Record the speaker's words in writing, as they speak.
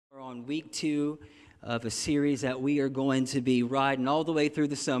on week 2 of a series that we are going to be riding all the way through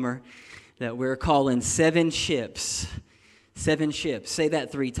the summer that we're calling Seven Ships. 7 ships. Say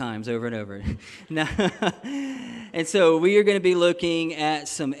that 3 times over and over. And so we are going to be looking at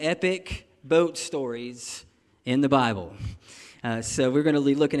some epic boat stories in the Bible. So we're going to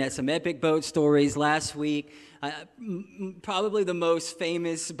be looking at some epic boat stories. Last week, probably the most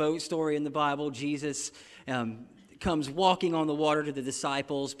famous boat story in the Bible, Jesus comes walking on the water to the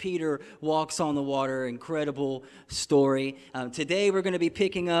disciples. Peter walks on the water. Incredible story. Today we're going to be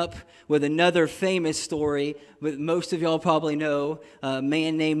picking up with another famous story that most of y'all probably know, a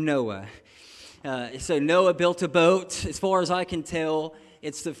man named Noah. So Noah built a boat. As far as I can tell,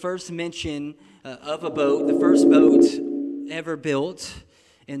 it's the first mention of a boat, the first boat ever built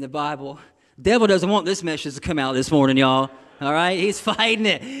in the Bible. Devil doesn't want this message to come out this morning, y'all. All right? He's fighting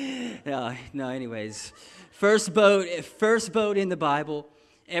it. No, anyways. First boat in the Bible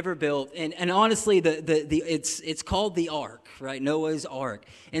ever built, and honestly, it's called the Ark, right? Noah's Ark,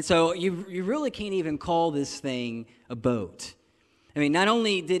 and so you really can't even call this thing a boat. I mean, not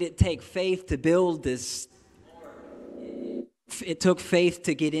only did it take faith to build this ark, it took faith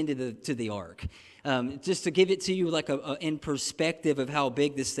to get into the ark. Just to give it to you like in perspective of how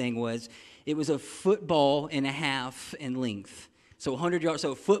big this thing was, it was a football and a half in length. So 100 yards,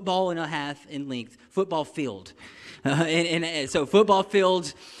 so football and a half in length, football field. So football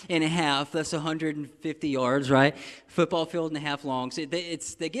field and a half, that's 150 yards, right? Football field and a half long. So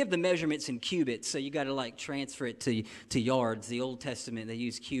they give the measurements in cubits, so you got to like transfer it to yards. The Old Testament, they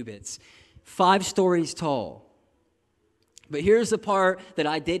use cubits. 5 stories tall. But here's the part that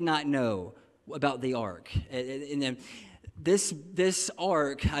I did not know about the ark. And then this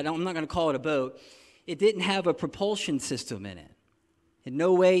ark, I'm not going to call it a boat, it didn't have a propulsion system in it. And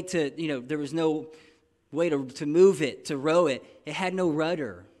no way there was no way to move it, to row it. It had no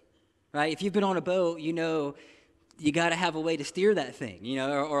rudder, right? If you've been on a boat, you know you got to have a way to steer that thing,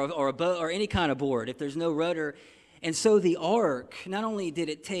 or a boat or any kind of board if there's no rudder. And so the ark, not only did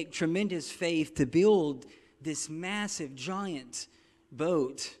it take tremendous faith to build this massive, giant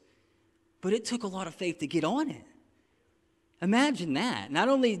boat, but it took a lot of faith to get on it. Imagine that. Not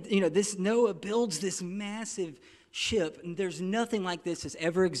only, this Noah builds this massive ship, and there's nothing like this has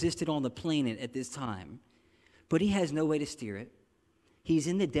ever existed on the planet at this time. But he has no way to steer it. He's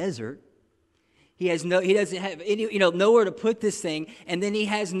in the desert. He doesn't have any, nowhere to put this thing, and then he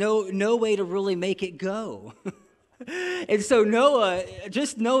has no way to really make it go. And so Noah,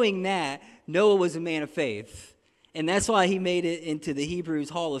 just knowing that, Noah was a man of faith. And that's why he made it into the Hebrews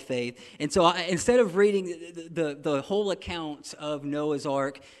Hall of Faith. And so instead of reading the whole account of Noah's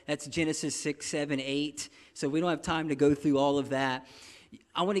Ark, that's Genesis 6, 7, 8. So we don't have time to go through all of that.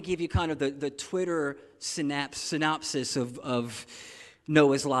 I want to give you kind of the Twitter synopsis of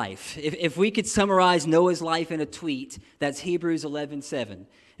Noah's life. If we could summarize Noah's life in a tweet, that's Hebrews 11, 7.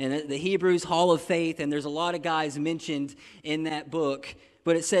 And the Hebrews Hall of Faith, and there's a lot of guys mentioned in that book.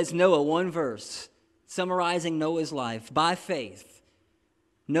 But it says Noah, one verse, summarizing Noah's life. By faith,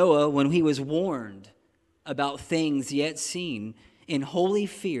 Noah, when he was warned about things yet seen, in holy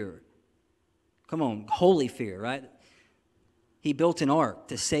fear, come on, holy fear, right? He built an ark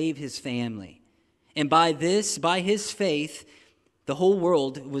to save his family. And by his faith, the whole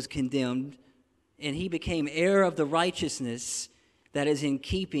world was condemned, and he became heir of the righteousness that is in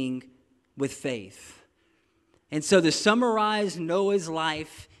keeping with faith. And so to summarize Noah's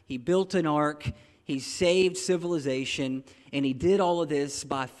life, he built an ark, he saved civilization, and he did all of this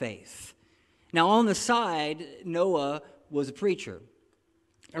by faith. Now, on the side, Noah was a preacher.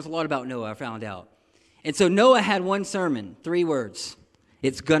 There's a lot about Noah, I found out. And so Noah had one sermon, 3 words.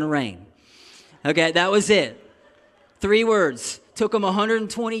 It's gonna rain. Okay, that was it. 3 words. Took him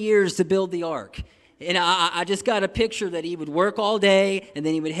 120 years to build the ark. And I just got a picture that he would work all day, and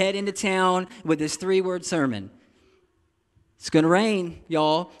then he would head into town with this 3-word sermon. It's going to rain,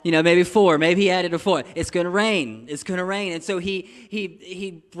 y'all. Maybe 4. Maybe he added a 4. It's going to rain. It's going to rain. And so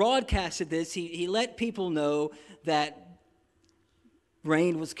he broadcasted this. He let people know that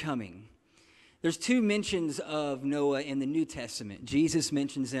rain was coming. There's 2 mentions of Noah in the New Testament. Jesus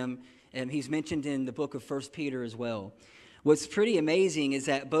mentions him, and he's mentioned in the book of 1 Peter as well. What's pretty amazing is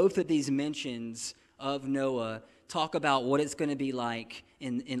that both of these mentions of Noah talk about what it's going to be like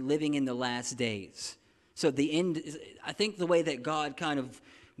in living in the last days. So the end, I think the way that God kind of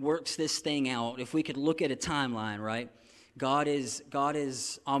works this thing out, if we could look at a timeline, right? God is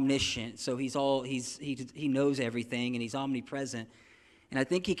omniscient, so he knows everything, and he's omnipresent. And I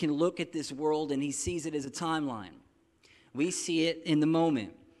think he can look at this world and he sees it as a timeline. We see it in the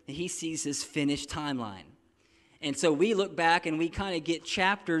moment, and he sees this finished timeline. And so we look back and we kind of get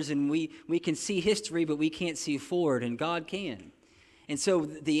chapters, and we can see history, but we can't see forward, and God can. And so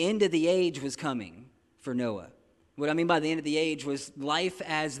the end of the age was coming for Noah. What I mean by the end of the age was life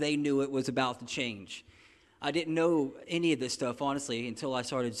as they knew it was about to change. I didn't know any of this stuff, honestly, until I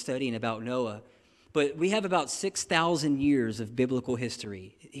started studying about Noah. But we have about 6,000 years of biblical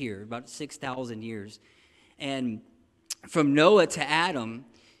history here, about 6,000 years. And from Noah to Adam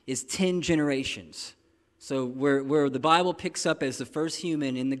is 10 generations. So where the Bible picks up as the first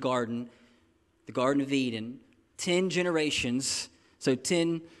human in the Garden of Eden, 10 generations, so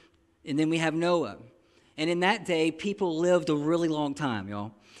 10, and then we have Noah. And in that day, people lived a really long time,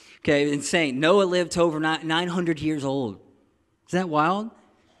 y'all. Okay, insane. Noah lived to over 900 years old. Is that wild?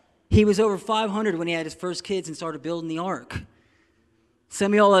 He was over 500 when he had his first kids and started building the ark.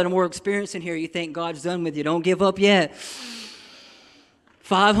 Some of y'all that are more experienced in here, you think God's done with you. Don't give up yet.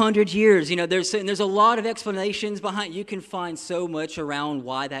 500 years. You know, there's a lot of explanations behind. You can find so much around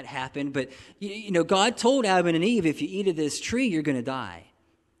why that happened. But, you know, God told Adam and Eve, if you eat of this tree, you're going to die.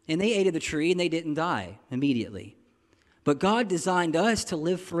 And they ate of the tree and they didn't die immediately. But God designed us to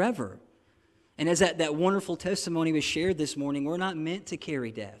live forever. And as that wonderful testimony was shared this morning, we're not meant to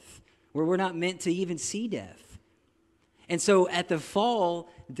carry death. We're not meant to even see death. And so at the fall,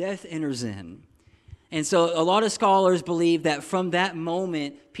 death enters in. And so a lot of scholars believe that from that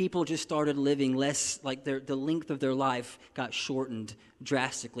moment, people just started living less, like the length of their life got shortened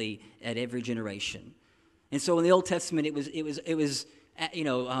drastically at every generation. And so in the Old Testament, it was you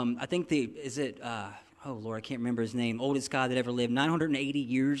know, I think oh Lord, I can't remember his name, oldest guy that ever lived, 980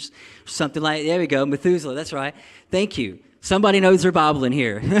 years, something like, there we go, Methuselah, that's right. Thank you. Somebody knows their Bible in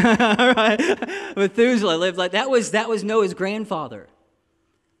here. All right. Methuselah lived like, that was Noah's grandfather.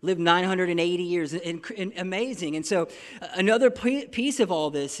 Lived 980 years, and amazing. And so another piece of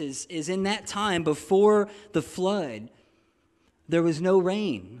all this is in that time before the flood, there was no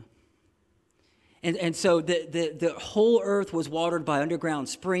rain. And so the whole earth was watered by underground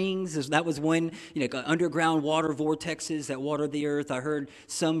springs. That was when, you know, underground water vortexes that watered the earth. I heard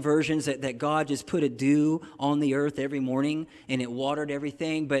some versions that God just put a dew on the earth every morning and it watered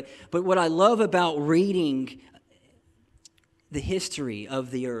everything. But what I love about reading the history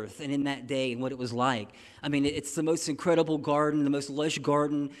of the earth and in that day and what it was like, I mean, it's the most incredible garden, the most lush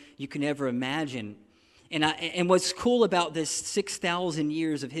garden you can ever imagine. And what's cool about this 6,000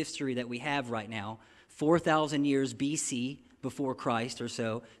 years of history that we have right now, 4,000 years BC before Christ or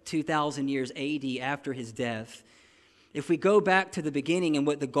so, 2,000 years AD after his death, if we go back to the beginning and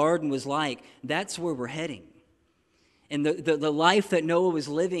what the garden was like, that's where we're heading. And the life that Noah was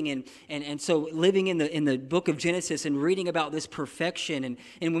living, and so living in the book of Genesis and reading about this perfection.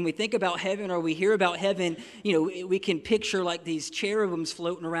 And when we think about heaven or we hear about heaven, you know, we can picture like these cherubims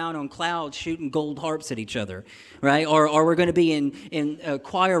floating around on clouds shooting gold harps at each other, right? Or we're going to be in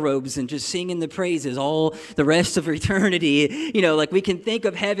choir robes and just singing the praises all the rest of eternity. You know, like we can think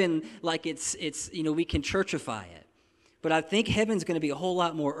of heaven like it's you know, we can churchify it. But I think heaven's going to be a whole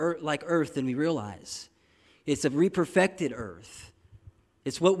lot more like earth than we realize. It's a reperfected earth.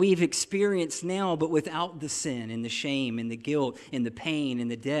 It's what we've experienced now, but without the sin and the shame and the guilt and the pain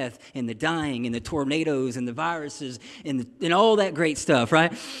and the death and the dying and the tornadoes and the viruses and all that great stuff,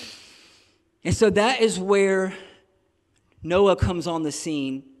 right? And so that is where Noah comes on the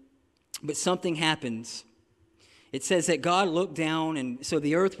scene, but something happens. It says that God looked down, and so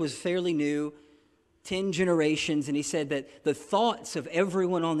the earth was fairly new, 10 generations, and he said that the thoughts of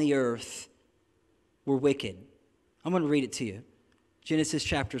everyone on the earth were wicked. I'm going to read it to you. Genesis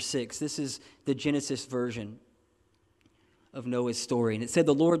chapter 6. This is the Genesis version of Noah's story. And it said,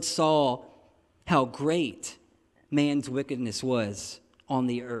 the Lord saw how great man's wickedness was on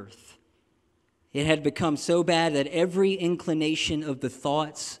the earth. It had become so bad that every inclination of the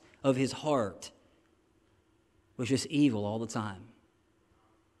thoughts of his heart was just evil all the time.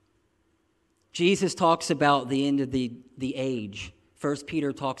 Jesus talks about the end of the age. 1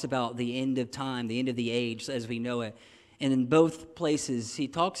 Peter talks about the end of time, the end of the age as we know it. And in both places, he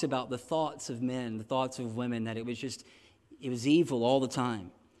talks about the thoughts of men, the thoughts of women, that it was evil all the time.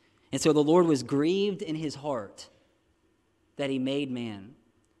 And so the Lord was grieved in his heart that he made man.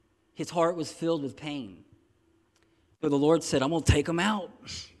 His heart was filled with pain. So the Lord said, I'm going to take him out.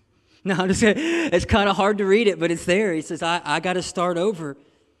 No, I'm just kidding. It's kind of hard to read it, but it's there. He says, I got to start over.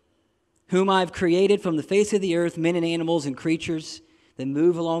 Whom I've created from the face of the earth, men and animals and creatures that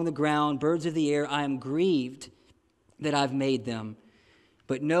move along the ground, birds of the air. I am grieved that I've made them.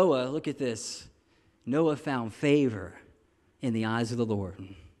 But Noah, look at this. Noah found favor in the eyes of the Lord.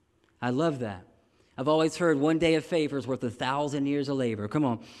 I love that. I've always heard one day of favor is worth 1,000 years of labor. Come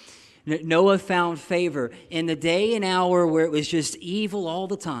on. Noah found favor in the day and hour where it was just evil all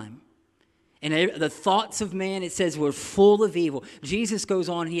the time. And the thoughts of man, it says, were full of evil. Jesus goes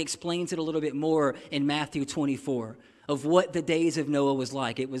on, he explains it a little bit more in Matthew 24 of what the days of Noah was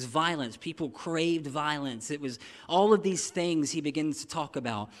like. It was violence. People craved violence. It was all of these things he begins to talk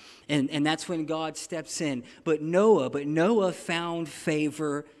about. And that's when God steps in. But Noah found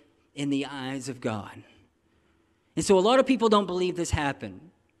favor in the eyes of God. And so a lot of people don't believe this happened.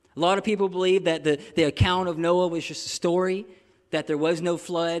 A lot of people believe that the account of Noah was just a story, that there was no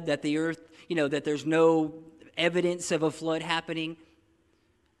flood, that the earth, that there's no evidence of a flood happening.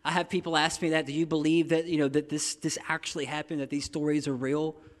 I have people ask me that, do you believe that, that this actually happened, that these stories are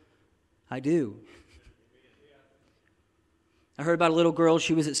real? I do. I heard about a little girl,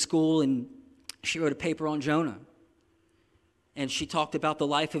 she was at school, and she wrote a paper on Jonah. And she talked about the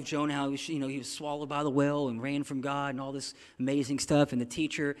life of Jonah, how he was swallowed by the whale and ran from God and all this amazing stuff. And the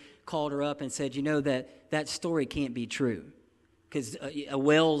teacher called her up and said, that story can't be true because a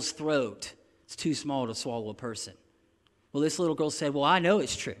whale's throat is too small to swallow a person. Well, this little girl said, well, I know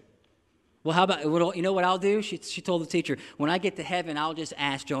it's true. Well, how about, you know what I'll do? She told the teacher, when I get to heaven, I'll just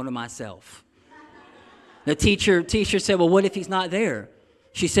ask Jonah myself. The teacher said, well, what if he's not there?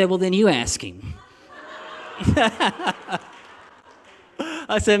 She said, well, then you ask him.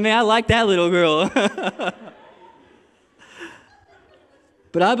 I said, man, I like that little girl.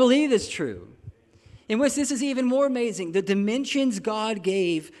 But I believe it's true. And this is even more amazing. The dimensions God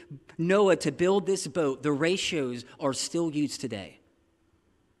gave Noah to build this boat, the ratios are still used today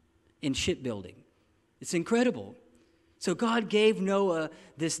in shipbuilding. It's incredible. So God gave Noah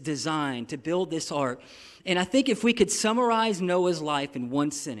this design to build this ark. And I think if we could summarize Noah's life in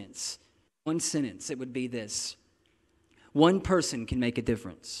one sentence, it would be this. One person can make a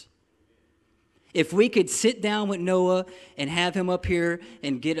difference. If we could sit down with Noah and have him up here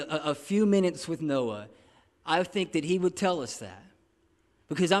and get a few minutes with Noah, I think that he would tell us that.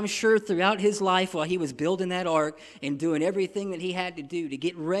 Because I'm sure throughout his life while he was building that ark and doing everything that he had to do to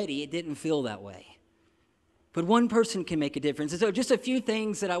get ready, it didn't feel that way. But one person can make a difference. And so just a few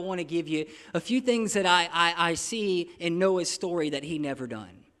things that I want to give you, a few things that I see in Noah's story that he never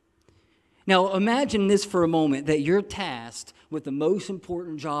done. Now imagine this for a moment, that you're tasked with the most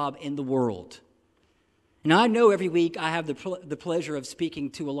important job in the world. And I know every week I have the pleasure of speaking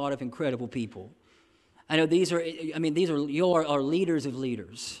to a lot of incredible people. I know you are leaders of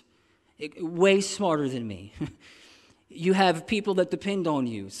leaders, way smarter than me. You have people that depend on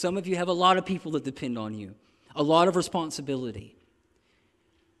you. Some of you have a lot of people that depend on you, a lot of responsibility.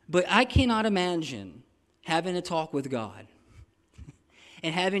 But I cannot imagine having a talk with God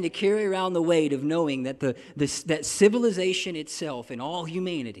and having to carry around the weight of knowing that that civilization itself and all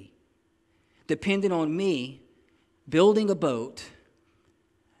humanity depended on me building a boat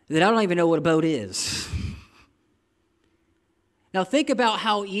that I don't even know what a boat is. Now think about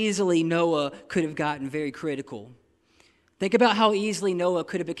how easily Noah could have gotten very critical. Think about how easily Noah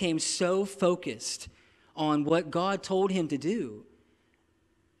could have become so focused on what God told him to do.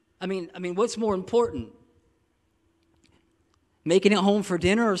 I mean, what's more important? Making it home for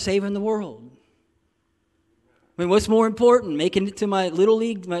dinner or saving the world? I mean, what's more important? Making it to my little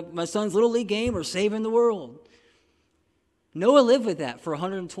league, my son's little league game or saving the world? Noah lived with that for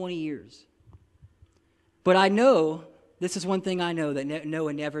 120 years. But I know, this is one thing I know that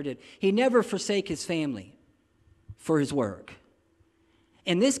Noah never did. He never forsake his family for his work.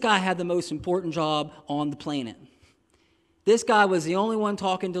 And this guy had the most important job on the planet. This guy was the only one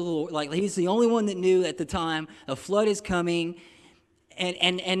talking to the Lord. Like, he's the only one that knew at the time a flood is coming.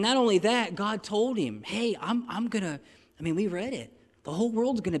 And not only that, God told him, hey, we read it. The whole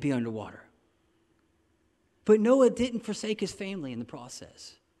world's going to be underwater. But Noah didn't forsake his family in the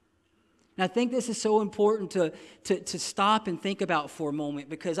process. And I think this is so important to stop and think about for a moment,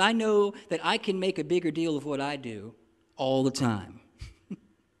 because I know that I can make a bigger deal of what I do all the time.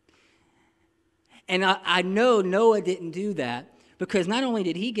 And I know Noah didn't do that because not only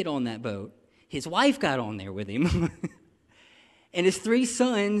did he get on that boat, his wife got on there with him. And his 3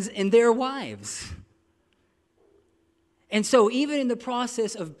 sons and their wives. And so even in the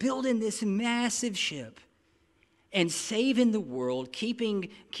process of building this massive ship and saving the world, keeping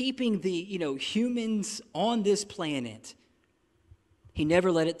the humans on this planet, he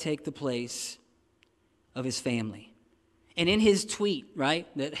never let it take the place of his family. And in his tweet, right,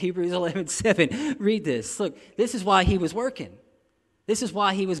 that Hebrews 11:7, read this. Look, this is why he was working. This is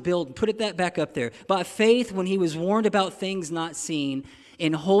why he was building. Put that back up there. By faith, when he was warned about things not seen,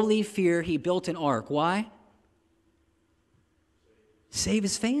 in holy fear, he built an ark. Why? Save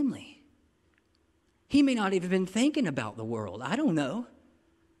his family. He may not have even been thinking about the world. I don't know.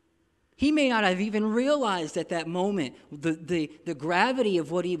 He may not have even realized at that moment the gravity of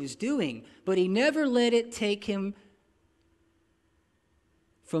what he was doing, but he never let it take him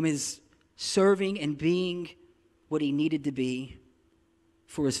from his serving and being what he needed to be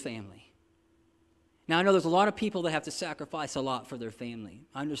for his family. Now, I know there's a lot of people that have to sacrifice a lot for their family.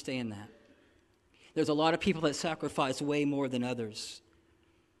 I understand that. There's a lot of people that sacrifice way more than others.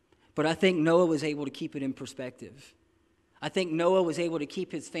 But I think Noah was able to keep it in perspective. I think Noah was able to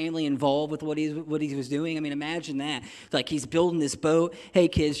keep his family involved with what he was doing. I mean, imagine that. It's like he's building this boat. Hey,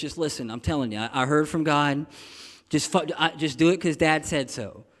 kids, just listen. I'm telling you, I heard from God. Just do it because Dad said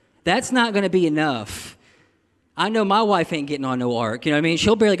so. That's not going to be enough. I know my wife ain't getting on no ark. You know what I mean?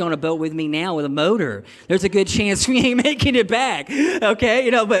 She'll barely go on a boat with me now with a motor. There's a good chance we ain't making it back. Okay? You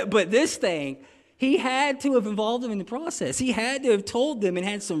know, but this thing, he had to have involved them in the process. He had to have told them and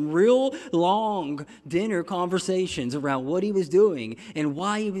had some real long dinner conversations around what he was doing and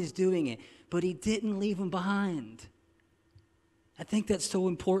why he was doing it. But he didn't leave them behind. I think that's so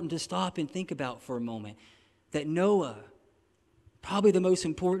important to stop and think about for a moment. That Noah, probably the most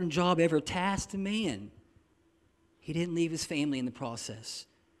important job ever tasked to man, he didn't leave his family in the process.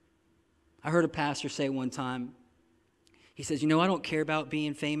 I heard a pastor say one time, he says, I don't care about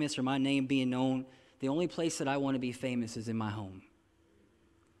being famous or my name being known. The only place that I want to be famous is in my home.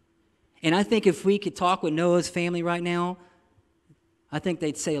 And I think if we could talk with Noah's family right now, I think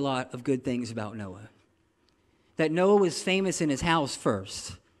they'd say a lot of good things about Noah. That Noah was famous in his house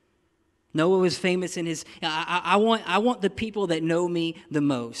first. Noah was famous in his... I want the people that know me the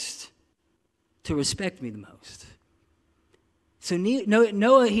most to respect me the most. So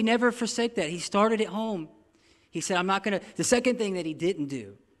Noah, he never forsake that. He started at home. He said, I'm not going to... The second thing that he didn't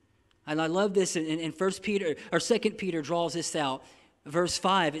do, and I love this in 1 Peter, or 2 Peter draws this out, verse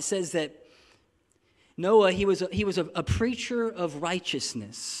 5, it says that Noah, he was a preacher of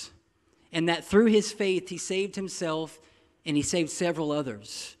righteousness, and that through his faith he saved himself and he saved several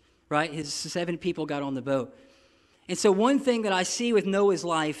others. Right? His 7 people got on the boat. And so one thing that I see with Noah's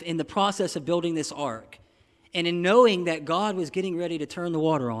life in the process of building this ark, and in knowing that God was getting ready to turn the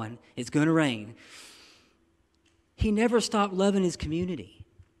water on, it's going to rain, he never stopped loving his community.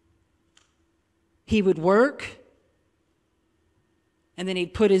 He would work, and then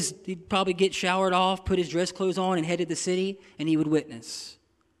he'd probably get showered off, put his dress clothes on, and head to the city, and he would witness.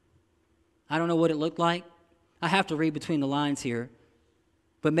 I don't know what it looked like. I have to read between the lines here.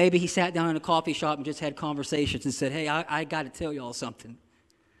 But maybe he sat down in a coffee shop and just had conversations and said, hey, I got to tell y'all something.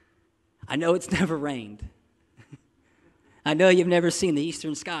 I know it's never rained. I know you've never seen the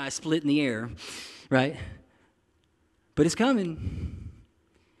eastern sky split in the air, right? But it's coming.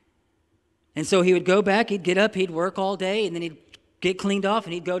 And so he would go back, he'd get up, he'd work all day, and then he'd get cleaned off,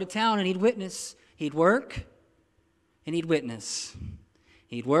 and he'd go to town, and he'd witness. He'd work, and he'd witness.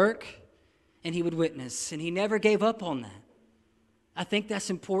 He'd work, and he would witness. And he never gave up on that. I think that's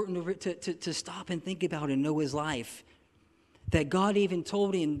important to stop and think about in Noah's life. That God even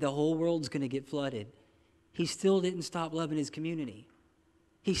told him the whole world's going to get flooded. He still didn't stop loving his community.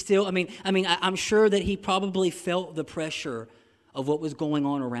 He still, I'm sure that he probably felt the pressure of what was going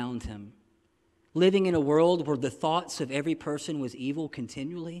on around him. Living in a world where the thoughts of every person was evil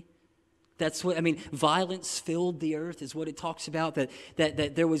continually. That's what, violence filled the earth is what it talks about.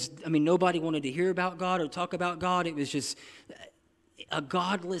 That there was, nobody wanted to hear about God or talk about God. It was just a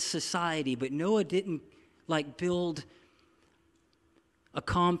godless society. But Noah didn't build a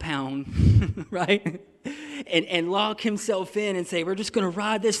compound, right? And lock himself in and say, we're just going to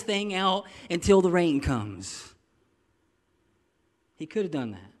ride this thing out until the rain comes. He could have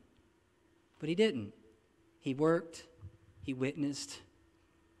done that, but he didn't. He worked, he witnessed.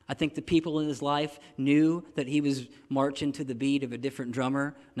 I think the people in his life knew that he was marching to the beat of a different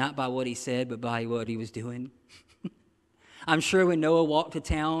drummer, not by what he said, but by what he was doing. I'm sure when Noah walked to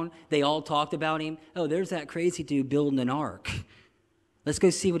town, they all talked about him. Oh, there's that crazy dude building an ark. Let's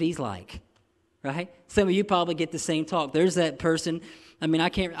go see what he's like, right? Some of you probably get the same talk. There's that person. I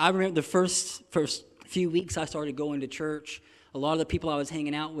remember the first few weeks I started going to church. A lot of the people I was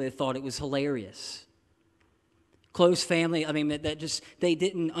hanging out with thought it was hilarious. Close family, they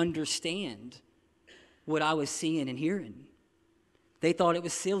didn't understand what I was seeing and hearing. They thought it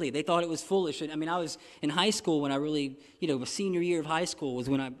was silly. They thought it was foolish. I was in high school when I really, senior year of high school was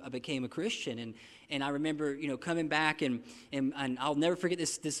when I became a Christian. And I remember, coming back and I'll never forget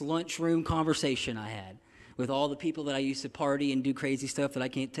this lunchroom conversation I had with all the people that I used to party and do crazy stuff that I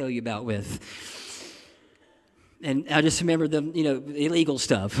can't tell you about with. And I just remember them, illegal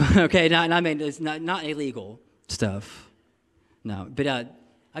stuff. Okay, it's not illegal stuff. No, but I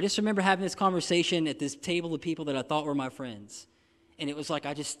just remember having this conversation at this table of people that I thought were my friends. And it was like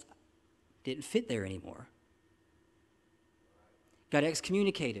didn't fit there anymore. Got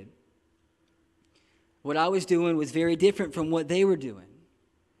excommunicated. What I was doing was very different from what they were doing.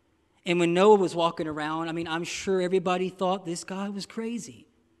 And when Noah was walking around, I'm sure everybody thought this guy was crazy.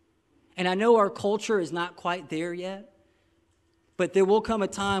 And I know our culture is not quite there yet, but there will come a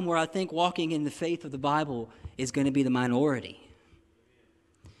time where I think walking in the faith of the Bible is going to be the minority.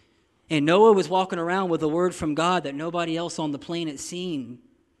 And Noah was walking around with a word from God that nobody else on the planet seen,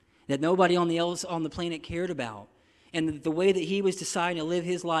 that nobody else on the planet cared about. And the way that he was deciding to live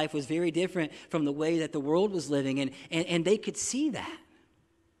his life was very different from the way that the world was living. And they could see that.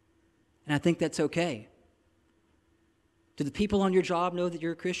 And I think that's okay. Do the people on your job know that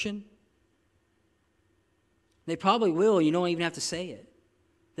you're a Christian? They probably will. You don't even have to say it.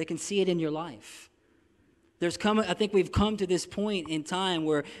 They can see it in your life. I think we've come to this point in time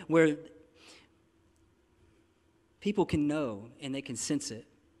where people can know and they can sense it.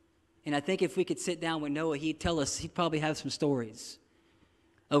 And I think if we could sit down with Noah, he'd probably have some stories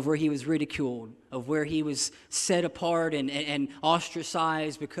of where he was ridiculed, of where he was set apart and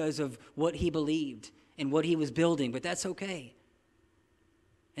ostracized because of what he believed and what he was building. But that's okay.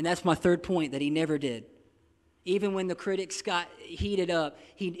 And that's my third point, that he never did. Even when the critics got heated up,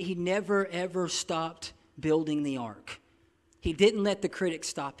 he never, ever stopped building the ark. He didn't let the critics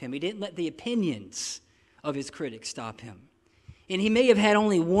stop him. He didn't let the opinions of his critics stop him. And he may have had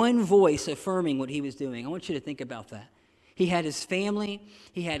only one voice affirming what he was doing. I want you to think about that. He had his family,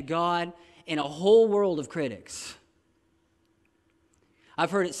 he had God, and a whole world of critics.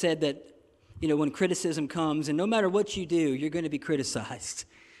 I've heard it said that, when criticism comes, and no matter what you do, you're going to be criticized.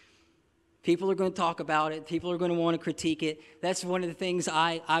 People are going to talk about it. People are going to want to critique it. That's one of the things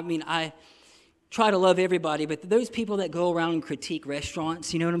I try to love everybody, but those people that go around and critique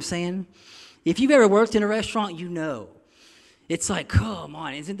restaurants, you know what I'm saying? If you've ever worked in a restaurant, you know. It's like, come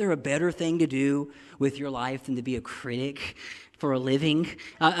on, isn't there a better thing to do with your life than to be a critic for a living?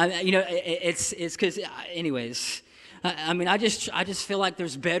 It's because, anyways, I just feel like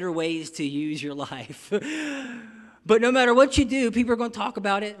there's better ways to use your life. But no matter what you do, people are going to talk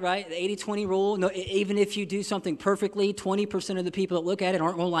about it, right? The 80-20 rule. No, even if you do something perfectly, 20% of the people that look at it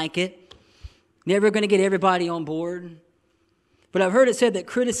aren't going to like it. Never going to get everybody on board. But I've heard it said that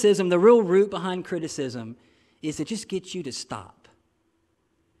criticism, the real root behind criticism, is to just get you to stop.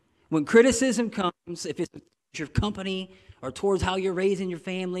 When criticism comes, if it's your company or towards how you're raising your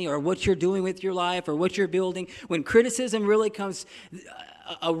family or what you're doing with your life or what you're building, when criticism really comes,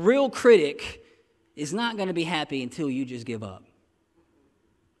 a real critic is not going to be happy until you just give up.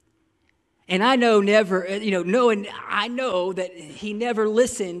 And I know that he never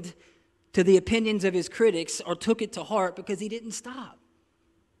listened to the opinions of his critics or took it to heart because he didn't stop.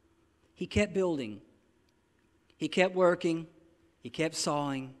 He kept building. He kept working. He kept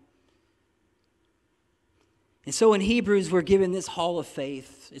sawing. And so in Hebrews, we're given this hall of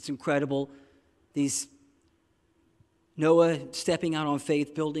faith. It's incredible. Noah stepping out on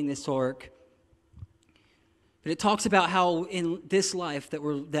faith, building this ark. But it talks about how in this life that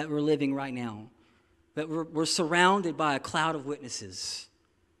we're living right now, that we're surrounded by a cloud of witnesses.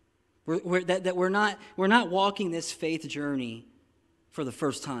 We're not walking this faith journey for the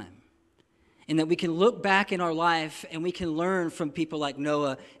first time. And that we can look back in our life and we can learn from people like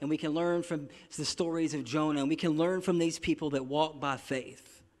Noah, and we can learn from the stories of Jonah, and we can learn from these people that walk by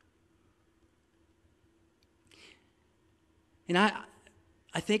faith. And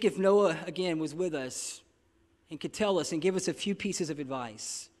I think if Noah, again, was with us and could tell us and give us a few pieces of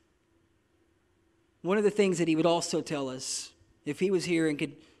advice, one of the things that he would also tell us, if he was here and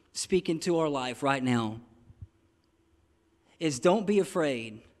could speak into our life right now, is don't be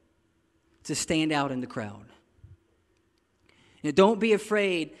afraid to stand out in the crowd. Now, don't be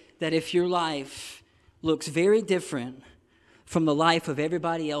afraid that if your life looks very different from the life of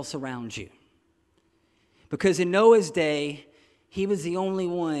everybody else around you. Because in Noah's day, he was the only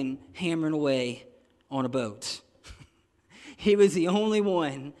one hammering away on a boat. He was the only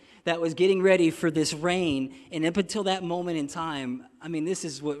one that was getting ready for this rain. And up until that moment in time, this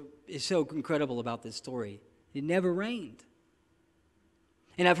is what is so incredible about this story. It never rained.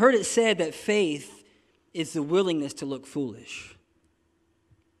 And I've heard it said that faith is the willingness to look foolish.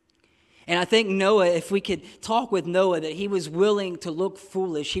 And I think Noah, if we could talk with Noah, that he was willing to look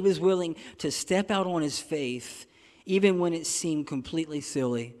foolish. He was willing to step out on his faith, even when it seemed completely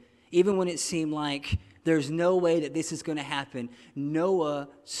silly, even when it seemed like there's no way that this is going to happen. Noah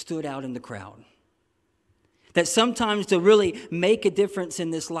stood out in the crowd. That sometimes to really make a difference in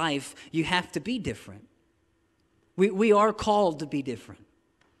this life, you have to be different. We are called to be different.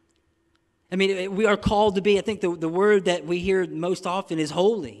 We are called to be, I think the word that we hear most often is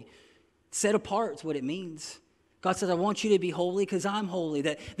holy. Set apart is what it means. God says, I want you to be holy because I'm holy.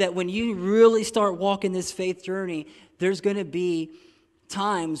 That when you really start walking this faith journey, there's going to be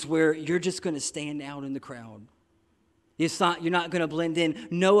times where you're just going to stand out in the crowd. You're not going to blend in.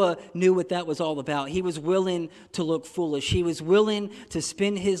 Noah knew what that was all about. He was willing to look foolish. He was willing to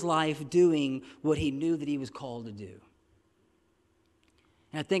spend his life doing what he knew that he was called to do.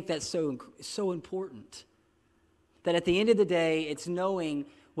 And I think that's so important. That at the end of the day, it's knowing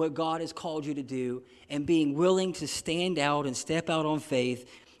what God has called you to do and being willing to stand out and step out on faith,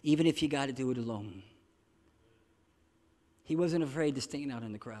 even if you got to do it alone. He wasn't afraid to stand out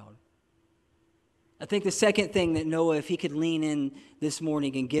in the crowd. I think the second thing that Noah, if he could lean in this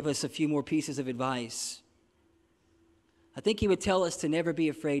morning and give us a few more pieces of advice, I think he would tell us to never be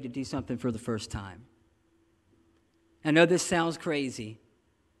afraid to do something for the first time. I know this sounds crazy.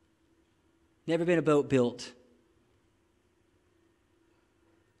 Never been a boat built.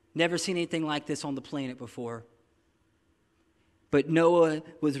 Never seen anything like this on the planet before. But Noah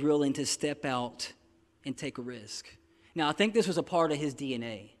was willing to step out and take a risk. Now, I think this was a part of his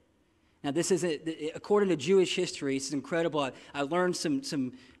DNA. Now, this is, according to Jewish history, it's incredible. I learned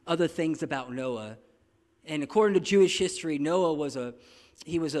some other things about Noah. And according to Jewish history, Noah was a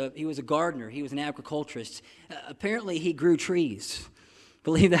gardener. He was an agriculturist. Apparently, he grew trees.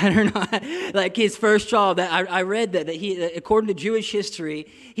 Believe that or not. Like his first job, I read that he, according to Jewish history,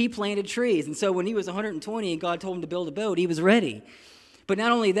 he planted trees. And so when he was 120 and God told him to build a boat, he was ready. But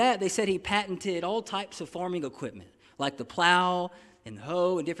not only that, they said he patented all types of farming equipment, like the plow and the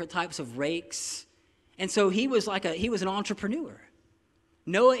hoe and different types of rakes. And so he was an entrepreneur.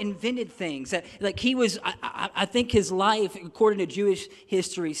 Noah invented things. I think his life, according to Jewish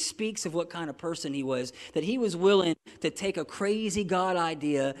history, speaks of what kind of person he was, that he was willing to take a crazy God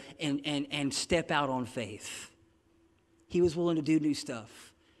idea and step out on faith. He was willing to do new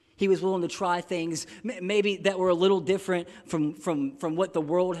stuff. He was willing to try things maybe that were a little different from what the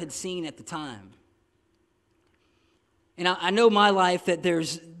world had seen at the time. And I know my life that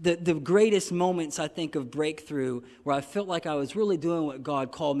there's the greatest moments, I think, of breakthrough where I felt like I was really doing what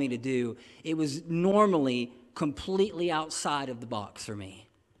God called me to do. It was normally completely outside of the box for me.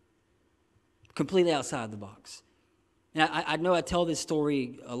 Completely outside the box. And I know I tell this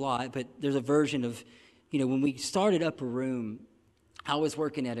story a lot, but there's a version of, when we started Upper Room, I was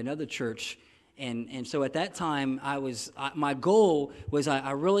working at another church. And so at that time, my goal was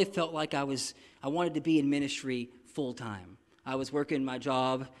I really felt like I wanted to be in ministry full time. I was working my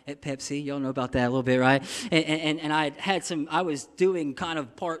job at Pepsi. Y'all know about that a little bit, right? And I was doing kind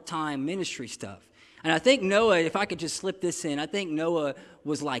of part-time ministry stuff. And I think Noah, if I could just slip this in, I think Noah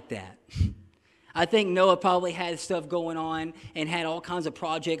was like that. I think Noah probably had stuff going on and had all kinds of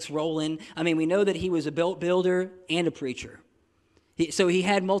projects rolling. I mean, we know that he was a boat builder and a preacher. So he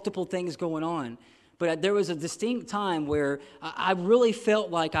had multiple things going on. But there was a distinct time where I really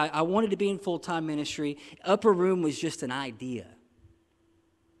felt like I wanted to be in full-time ministry. Upper Room was just an idea.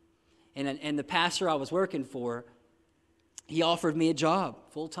 And the pastor I was working for, he offered me a job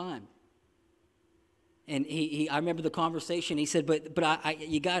full-time. And I remember the conversation. He said, but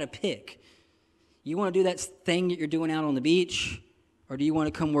you got to pick. You want to do that thing that you're doing out on the beach, or do you want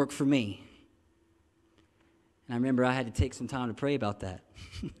to come work for me? And I remember I had to take some time to pray about that.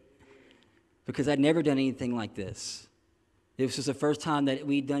 Because I'd never done anything like this. This was the first time that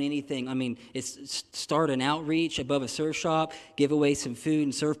we'd done anything. I mean, it's start an outreach above a surf shop, give away some food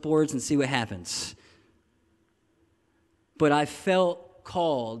and surfboards, and see what happens. But I felt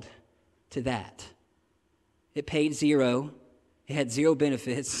called to that. It paid zero. It had zero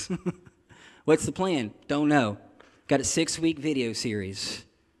benefits. What's the plan? Don't know. Got a 6-week video series.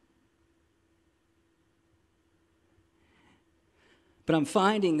 But I'm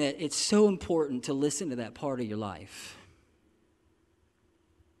finding that it's so important to listen to that part of your life.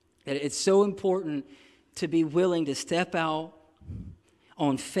 That it's so important to be willing to step out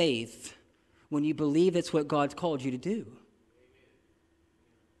on faith when you believe it's what God's called you to do.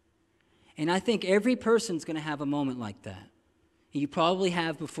 And I think every person's going to have a moment like that. And you probably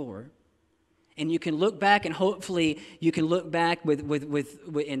have before. And you can look back, and hopefully you can look back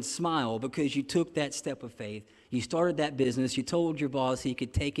and smile because you took that step of faith. You started that business. You told your boss he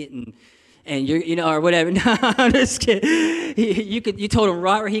could take it and or whatever. No, I'm just kidding. You told him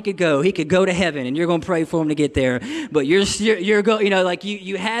right where he could go. He could go to heaven, and you're going to pray for him to get there. But you're going.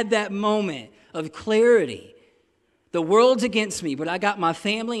 You had that moment of clarity. The world's against me, but I got my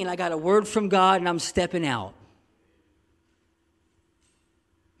family, and I got a word from God, and I'm stepping out.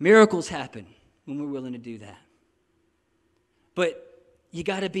 Miracles happen when we're willing to do that. But you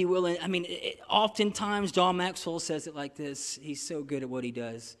got to be willing. I mean, oftentimes John Maxwell says it like this. He's so good at what he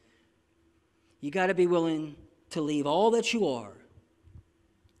does. You got to be willing to leave all that you are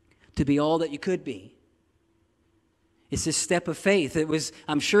to be all that you could be. It's this step of faith. It was,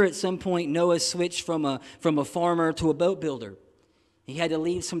 I'm sure at some point Noah switched from a farmer to a boat builder. He had to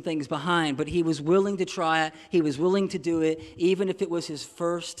leave some things behind, but he was willing to try it. He was willing to do it, even if it was his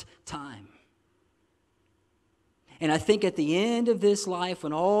first time. And I think at the end of this life,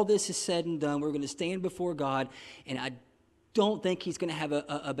 when all this is said and done, we're going to stand before God, and I don't think he's going to have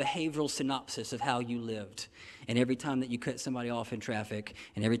a behavioral synopsis of how you lived. And every time that you cut somebody off in traffic,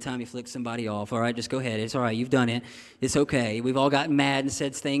 and every time you flick somebody off, all right, just go ahead. It's all right. You've done it. It's okay. We've all gotten mad and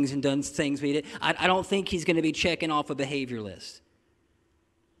said things and done things we did. I don't think he's going to be checking off a behavior list.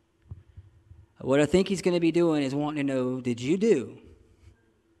 What I think he's going to be doing is wanting to know, did you do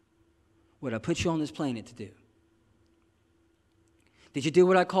what I put you on this planet to do? Did you do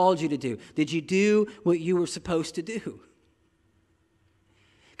what I called you to do? Did you do what you were supposed to do?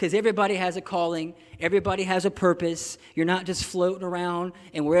 Because everybody has a calling. Everybody has a purpose. You're not just floating around,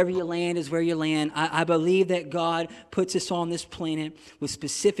 and wherever you land is where you land. I believe that God puts us on this planet with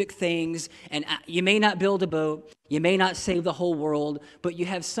specific things, and you may not build a boat. You may not save the whole world, but you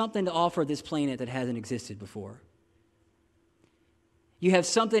have something to offer this planet that hasn't existed before. You have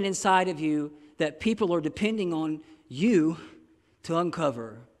something inside of you that people are depending on you to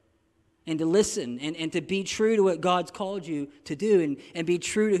uncover and to listen and to be true to what God's called you to do and be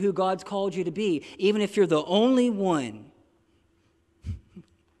true to who God's called you to be, even if you're the only one.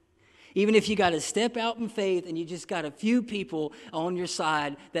 Even if you got to step out in faith and you just got a few people on your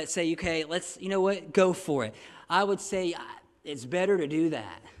side that say, okay, let's, you know what, go for it. I would say it's better to do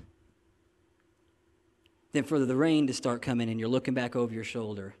that than for the rain to start coming and you're looking back over your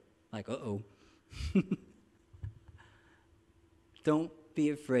shoulder like, uh-oh. Don't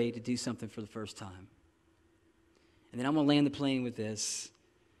be afraid to do something for the first time. And then I'm going to land the plane with this.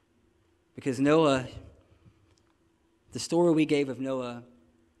 Because Noah, the story we gave of Noah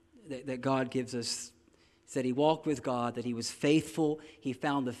that God gives us, is that he walked with God, that he was faithful, he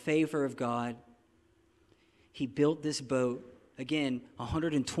found the favor of God. He built this boat, again,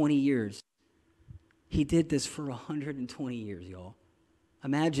 120 years. He did this for 120 years, y'all.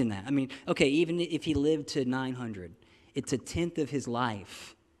 Imagine that. I mean, okay, even if he lived to 900, it's a tenth of his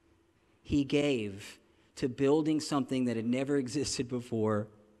life he gave to building something that had never existed before.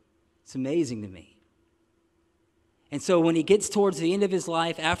 It's amazing to me. And so when he gets towards the end of his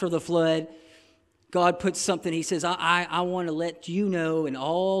life, after the flood, God puts something, he says, I want to let you know and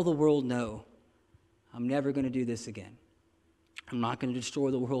all the world know I'm never going to do this again. I'm not going to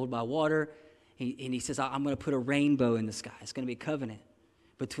destroy the world by water. And he says, I'm going to put a rainbow in the sky. It's going to be a covenant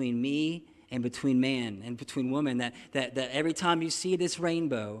between me and between man and between woman, that every time you see this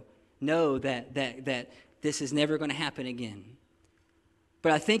rainbow, know that this is never going to happen again.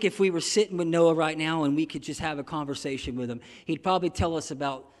 But I think if we were sitting with Noah right now and we could just have a conversation with him, he'd probably tell us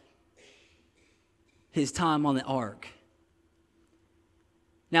about his time on the ark.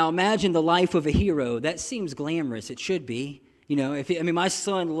 Now imagine the life of a hero. That seems glamorous. It should be. You know, my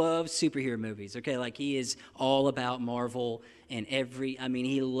son loves superhero movies, okay? Like, he is all about Marvel and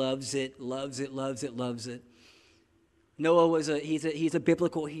he loves it. Noah he's a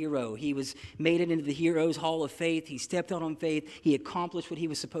biblical hero. He was made it into the Heroes Hall of Faith. He stepped out on faith. He accomplished what he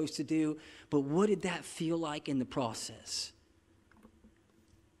was supposed to do. But what did that feel like in the process?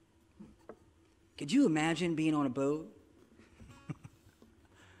 Could you imagine being on a boat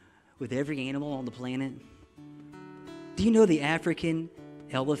with every animal on the planet? Do you know the African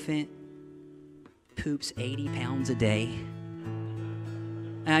elephant poops 80 pounds a day?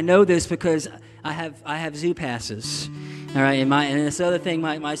 And I know this because I have zoo passes. All right, and this other thing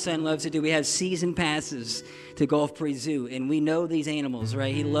my son loves to do, we have season passes to Gulf Breeze Zoo, and we know these animals,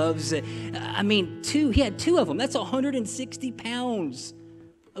 right? He loves it. He had two of them. That's 160 pounds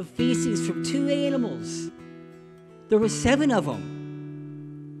of feces from two animals. There were 7 of them.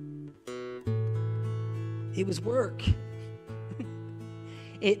 It was work.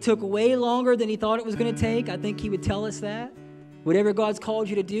 It took way longer than he thought it was going to take. I think he would tell us that. Whatever God's called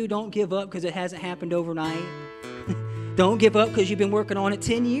you to do, don't give up because it hasn't happened overnight. Don't give up because you've been working on it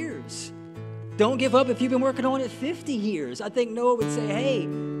 10 years. Don't give up if you've been working on it 50 years. I think Noah would say, hey,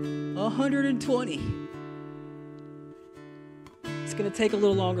 120. It's going to take a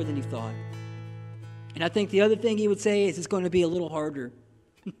little longer than you thought. And I think the other thing he would say is it's going to be a little harder.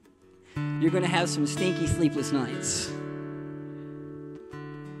 You're going to have some stinky sleepless nights.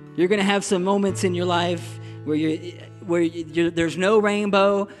 You're going to have some moments in your life where there's no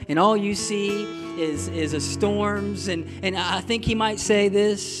rainbow and all you see is storms. And I think he might say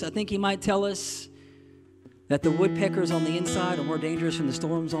this. I think he might tell us That the woodpeckers on the inside are more dangerous than the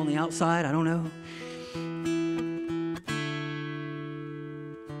storms on the outside. I don't know.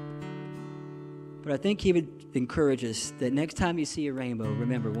 But I think he would encourage us that next time you see a rainbow,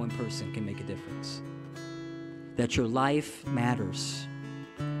 remember one person can make a difference. That your life matters.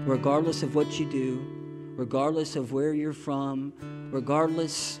 Regardless of what you do, regardless of where you're from,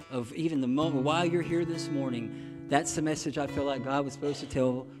 regardless of even the moment, while you're here this morning, that's the message I feel like God was supposed to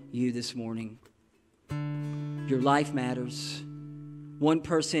tell you this morning. Your life matters. One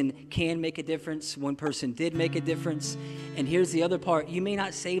person can make a difference. One person did make a difference. And here's the other part. You may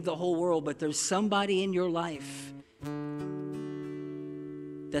not save the whole world, but there's somebody in your life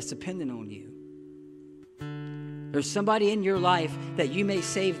that's dependent on you. There's somebody in your life that you may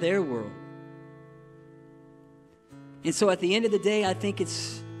save their world. And so at the end of the day, I think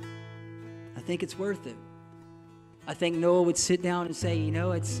it's worth it. I think Noah would sit down and say,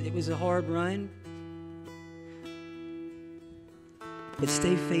 it was a hard run. But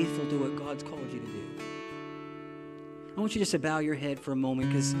stay faithful to what God's called you to do. I want you just to bow your head for a moment,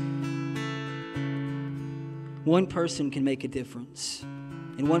 because one person can make a difference.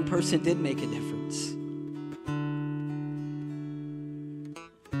 And one person did make a difference.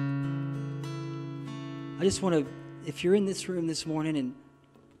 I just want to, if you're in this room this morning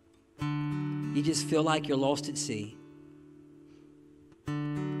and you just feel like you're lost at sea,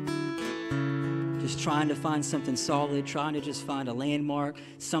 just trying to find something solid, trying to just find a landmark,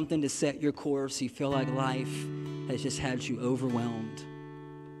 something to set your course. You feel like life has just had you overwhelmed.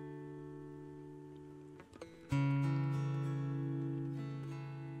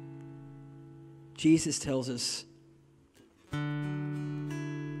 Jesus tells us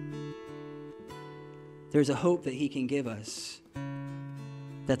there's a hope that he can give us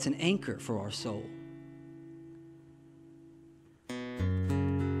that's an anchor for our soul.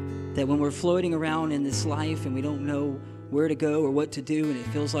 That when we're floating around in this life and we don't know where to go or what to do, and it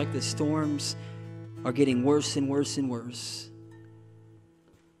feels like the storms are getting worse and worse and worse.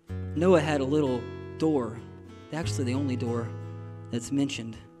 Noah had a little door, actually the only door that's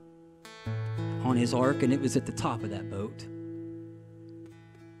mentioned on his ark, and it was at the top of that boat.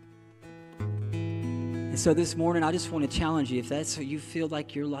 And so this morning, I just want to challenge you, if that's what you feel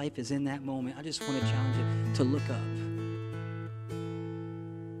like your life is in that moment, I just want to challenge you to look up.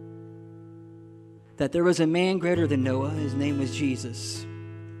 That there was a man greater than Noah. His name was Jesus.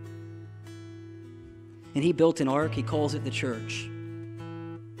 And he built an ark. He calls it the church.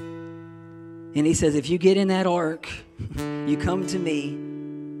 And he says, if you get in that ark, you come to me,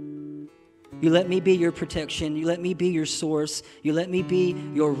 you let me be your protection, you let me be your source, you let me be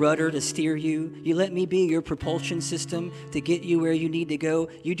your rudder to steer you, you let me be your propulsion system to get you where you need to go.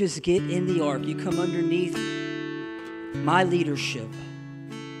 You just get in the ark. You come underneath my leadership.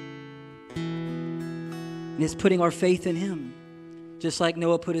 And it's putting our faith in him, just like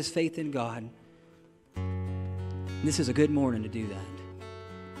Noah put his faith in God. And this is a good morning to do that.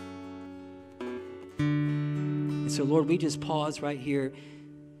 And so, Lord, we just pause right here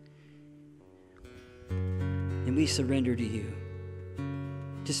and we surrender to you.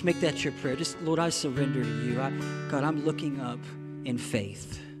 Just make that your prayer. Just, Lord, I surrender to you. God, I'm looking up in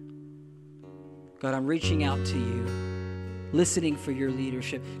faith. God, I'm reaching out to you, listening for your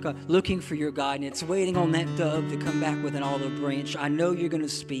leadership. God, looking for your guidance, waiting on that dove to come back with an olive branch. I know you're going to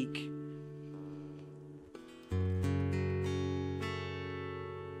speak.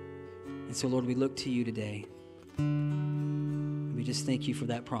 And so, Lord, we look to you today. We just thank you for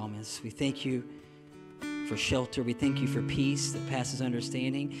that promise. We thank you for shelter. We thank you for peace that passes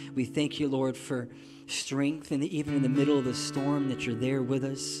understanding. We thank you, Lord, for strength, and even in the middle of the storm, that you're there with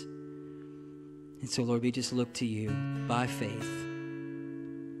us. And so, Lord, we just look to you by faith.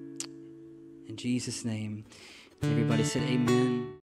 In Jesus' name, everybody said amen.